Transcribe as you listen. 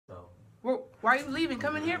Why are you leaving?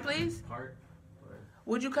 Come in here, please.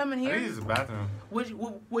 Would you come in here? I think it's the bathroom.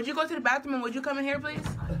 Would you go to the bathroom and would you come in here, please?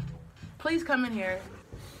 Please come in here.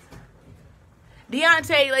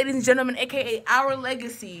 Deontae, ladies and gentlemen, a.k.a. Our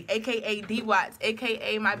Legacy, a.k.a. D-Watts,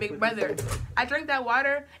 a.k.a. my big brother. I drank that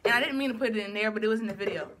water, and I didn't mean to put it in there, but it was in the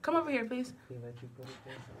video. Come over here, please.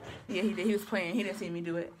 Yeah, he did. He was playing. He didn't see me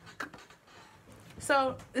do it.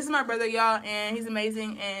 So, this is my brother, y'all, and he's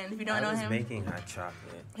amazing, and if you don't know him... He was making hot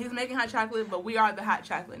chocolate. He was making hot chocolate, but we are the hot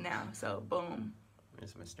chocolate now, so boom.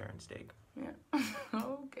 It's Mr. and Steak. Yeah.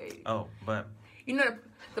 Okay. Oh, but... You know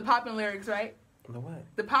the poppin' lyrics, right? The what?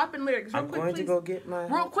 The poppin' lyrics. Real I'm quick, going please. to go get my...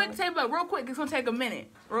 Real quick, real quick. It's going to take a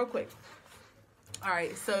minute. Real quick. All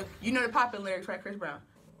right, so you know the poppin' lyrics, right, Chris Brown?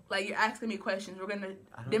 Like, you're asking me questions. We're going to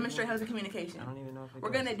demonstrate healthy communication. I don't even know if it We're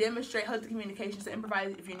going to demonstrate healthy communication, so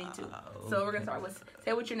improvise if you need to. So we're going to start with,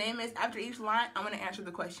 say what your name is. After each line, I'm going to answer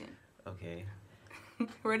the question. Okay.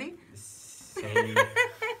 Ready? Say...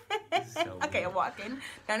 Okay, I'm walking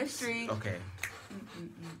down the street. Okay.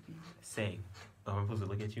 Say... Oh, I'm supposed to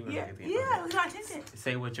look at you? Or Yeah, look at the yeah, we got attention.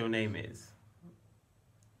 Say what your name is.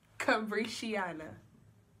 Kabreshiona.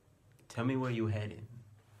 Tell me where you headed.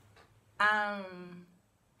 I'm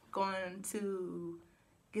going to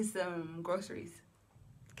get some groceries.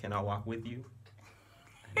 Can I walk with you?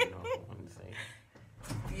 I don't know what I want to say.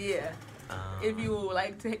 Yeah. If you would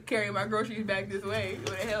like to carry my groceries back this way, it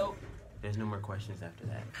would help. There's no more questions after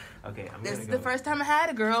that. Okay, This is the first time I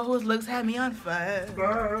had a girl whose looks had me on fire.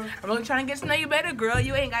 I'm really trying to get to know you better, girl.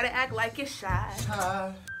 You ain't got to act like you're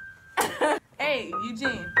shy. Hey,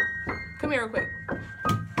 Eugene. Come here real quick.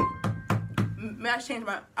 May I change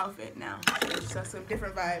my outfit now? It's just a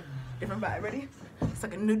different vibe. Different vibe. Ready? It's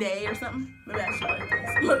like a new day or something. Maybe I should like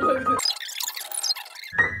this. Look.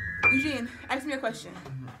 Eugene, ask me a question.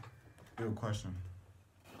 You have a question.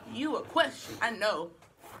 You a question? I know.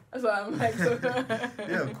 That's why I'm like. So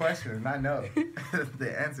You have a question, and I know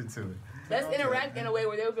the answer to it. Let's interact in a way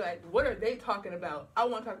where they'll be like, what are they talking about? I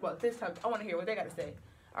want to talk about this topic. I want to hear what they got to say.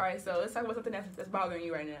 All right, so let's talk about something that's bothering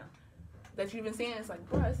you right now. That you've been seeing. It's like,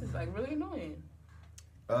 bro, this is like really annoying.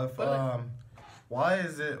 Why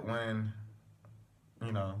is it when,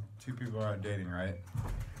 you know, two people are dating, right?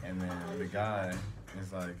 And then the guy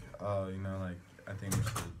is like, oh, you know, like, I think we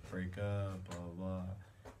should break up, blah, blah, blah.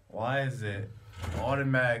 Why is it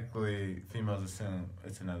automatically females assume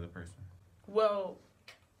it's another person? Well,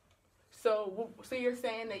 so you're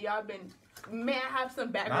saying that y'all been... May I have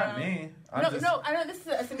some background? Not me. I know this is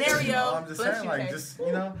a scenario. No, I'm just saying, like, Tay. just,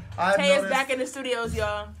 you know. Tay is back in the studios,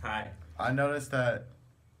 y'all. Hi. I noticed that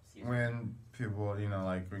when people, you know,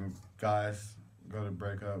 like, when guys go to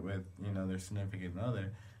break up with, you know, their significant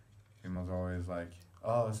other, females are always like,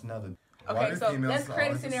 oh, it's another... Okay, so let's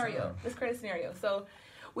create a scenario. So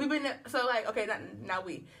we've been, okay, not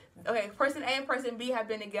we. Okay, person A and person B have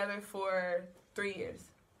been together for 3 years.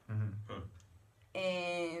 Mm-hmm.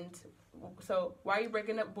 And so why are you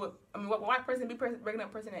breaking up with, why person B breaking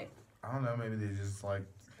up person A? I don't know, maybe they just like,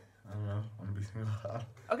 I don't know, want to be single out.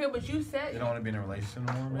 Okay, but you said... They don't want to be in a relationship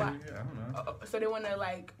anymore, maybe? Why? I don't know. So they want to,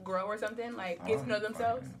 like, grow or something? Like, get to know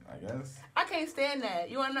themselves? I guess. I can't stand that.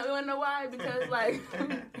 You want to know why? Because, like,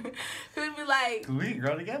 people be like... We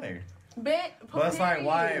grow together. But it's like,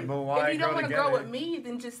 why? But why? If you don't want to grow with me,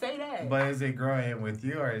 then just say that. But is it growing with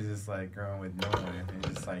you, or is it just like growing with no one?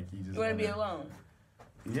 And just like you want to be alone.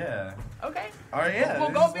 Yeah. Okay. All right. Yeah.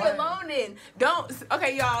 Well, go be alone then. Don't.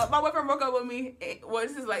 Okay, y'all. My boyfriend broke up with me. Well,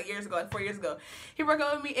 this is like years ago, like 4 years ago. He broke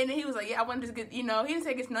up with me, and then he was like, "Yeah, I wanted to get, you know." He didn't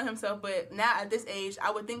say get to know himself, but now at this age,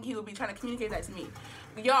 I would think he would be trying to communicate that to me.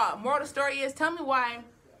 Y'all, moral of the story is, tell me why.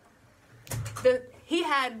 He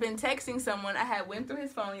had been texting someone. I had went through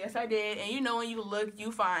his phone. Yes, I did. And you know, when you look,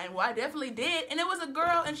 you find. Well, I definitely did. And it was a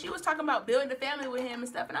girl, and she was talking about building a family with him and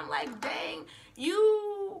stuff. And I'm like, dang,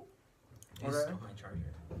 you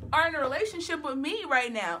are in a relationship with me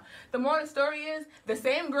right now. The moral of the story is, the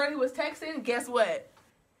same girl he was texting, guess what?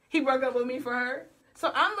 He broke up with me for her. So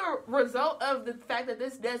I'm the result of the fact that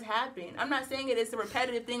this does happen. I'm not saying it's a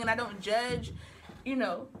repetitive thing and I don't judge, you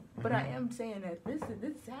know. But I am saying that this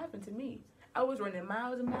happened to me. I was running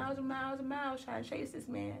miles and miles and miles and miles trying to chase this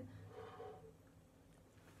man.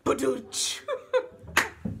 Badooch.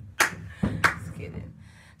 Just kidding.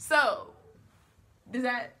 So, does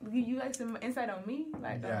that give you like some insight on me?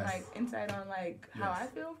 Like, yes. Like insight on like how I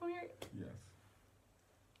feel from here? Yes.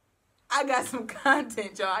 I got some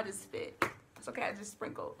content, y'all. I just spit. It's okay. I just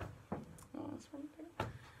sprinkled. All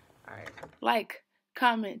right. Like,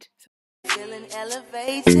 comment. Feeling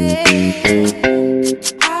elevated,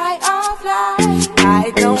 high on fly.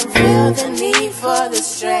 I don't feel the need for the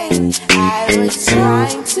strain. I was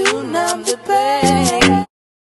trying to numb